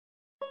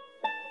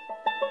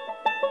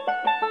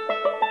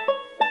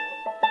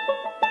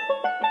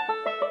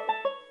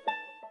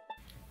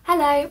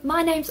Hello,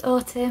 my name's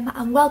Autumn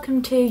and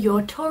welcome to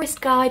your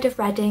tourist guide of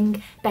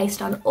Reading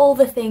based on all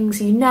the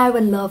things you know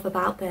and love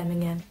about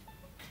Birmingham.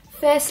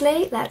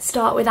 Firstly, let's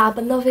start with our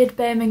beloved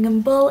Birmingham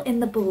Bull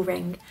in the Bull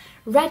Ring.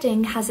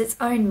 Reading has its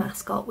own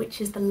mascot,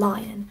 which is the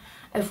lion,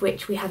 of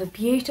which we have a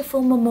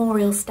beautiful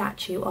memorial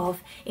statue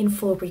of in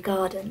Forbury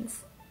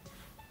Gardens.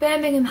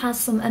 Birmingham has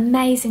some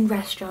amazing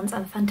restaurants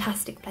and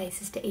fantastic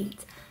places to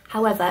eat.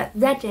 However,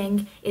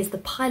 Reading is the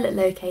pilot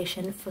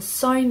location for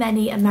so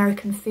many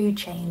American food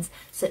chains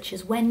such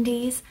as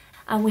Wendy's,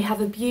 and we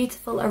have a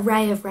beautiful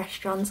array of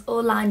restaurants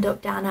all lined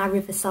up down our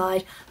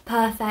riverside,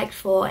 perfect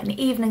for an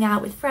evening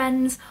out with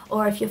friends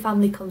or if your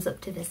family comes up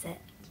to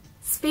visit.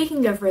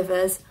 Speaking of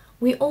rivers,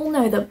 we all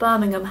know that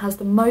Birmingham has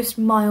the most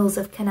miles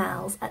of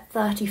canals at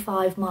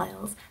 35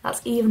 miles.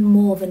 That's even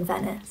more than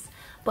Venice.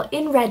 But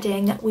in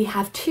Reading we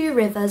have two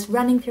rivers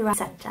running through our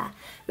centre,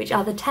 which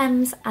are the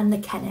Thames and the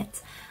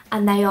Kennet,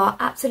 and they are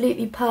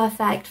absolutely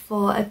perfect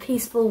for a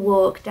peaceful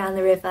walk down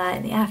the river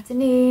in the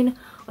afternoon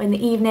or in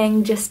the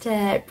evening just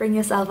to bring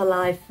yourself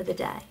alive for the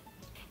day.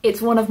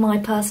 It's one of my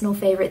personal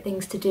favourite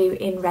things to do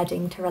in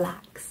Reading to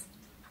relax.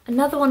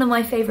 Another one of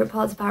my favourite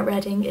parts about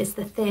Reading is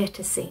the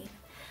theatre scene.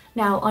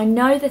 Now, I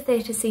know the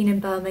theatre scene in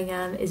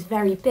Birmingham is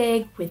very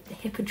big with the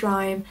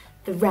Hippodrome,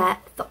 the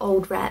Rep, the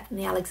Old Rep and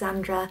the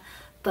Alexandra,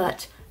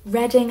 but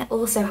Reading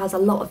also has a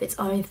lot of its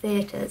own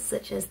theatres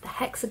such as the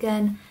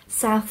Hexagon,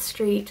 South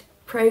Street,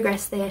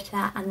 Progress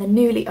Theatre and the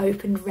newly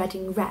opened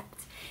Reading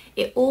Rept.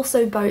 It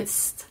also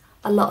boasts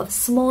a lot of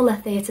smaller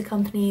theatre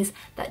companies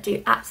that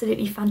do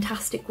absolutely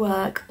fantastic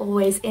work,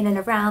 always in and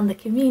around the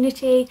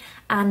community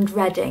and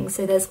Reading,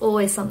 so there's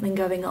always something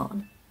going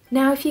on.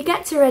 Now if you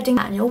get to Reading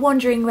and you're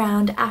wandering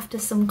around after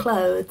some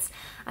clothes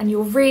and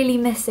you're really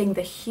missing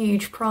the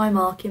huge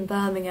Primark in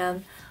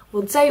Birmingham,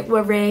 well, don't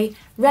worry,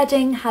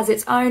 Reading has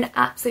its own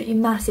absolutely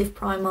massive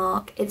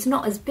Primark. It's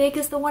not as big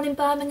as the one in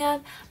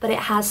Birmingham, but it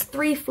has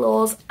 3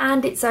 floors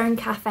and its own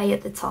cafe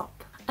at the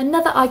top.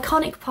 Another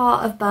iconic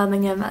part of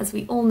Birmingham, as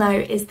we all know,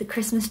 is the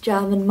Christmas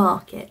German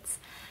markets.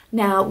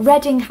 Now,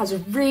 Reading has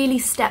really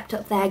stepped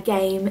up their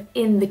game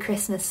in the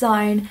Christmas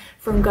zone,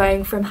 from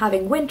going from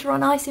having winter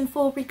on ice in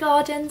Forbury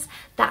Gardens,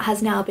 that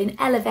has now been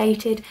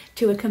elevated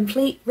to a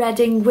complete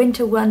Reading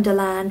winter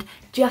wonderland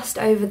just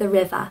over the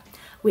river,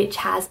 which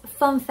has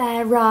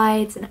funfair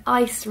rides, an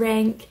ice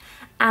rink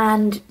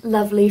and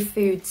lovely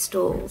food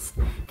stalls.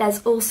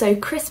 There's also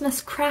Christmas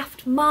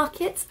craft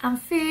markets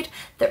and food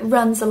that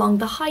runs along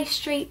the high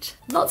street.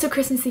 Lots of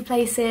Christmassy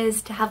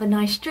places to have a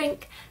nice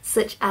drink,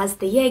 such as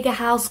the Jaeger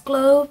House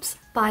Globes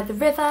by the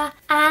river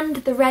and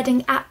the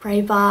Reading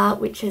Après Bar,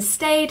 which has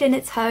stayed in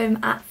its home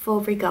at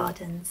Forbury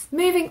Gardens.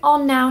 Moving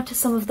on now to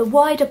some of the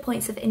wider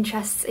points of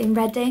interest in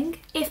Reading.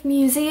 If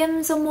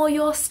museums are more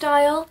your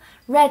style,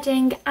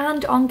 Reading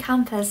and on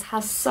campus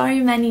has so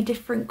many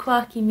different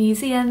quirky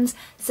museums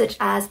such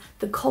as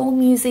the Coal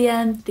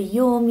Museum, the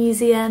Yore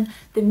Museum,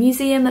 the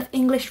Museum of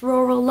English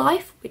Rural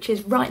Life, which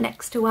is right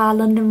next to our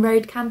London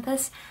Road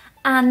campus,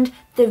 and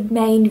the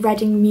main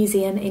Reading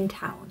Museum in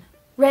town.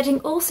 Reading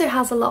also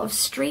has a lot of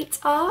street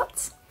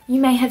art. You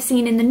may have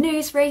seen in the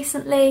news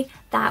recently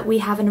that we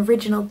have an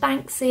original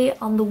Banksy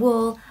on the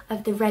wall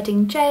of the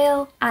Reading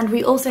jail, and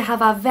we also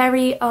have our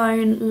very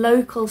own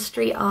local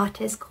street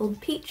artist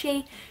called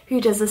Peachy,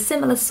 who does a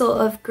similar sort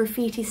of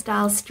graffiti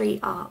style street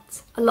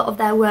art. A lot of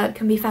their work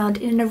can be found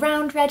in and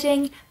around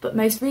Reading, but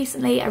most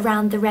recently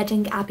around the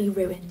Reading Abbey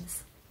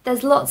ruins.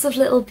 There's lots of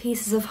little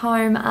pieces of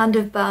home and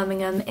of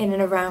Birmingham in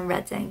and around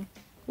Reading.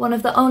 One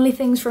of the only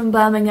things from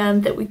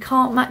Birmingham that we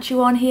can't match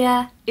you on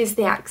here is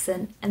the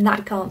accent, and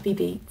that can't be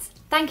beat.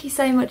 Thank you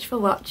so much for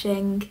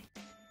watching.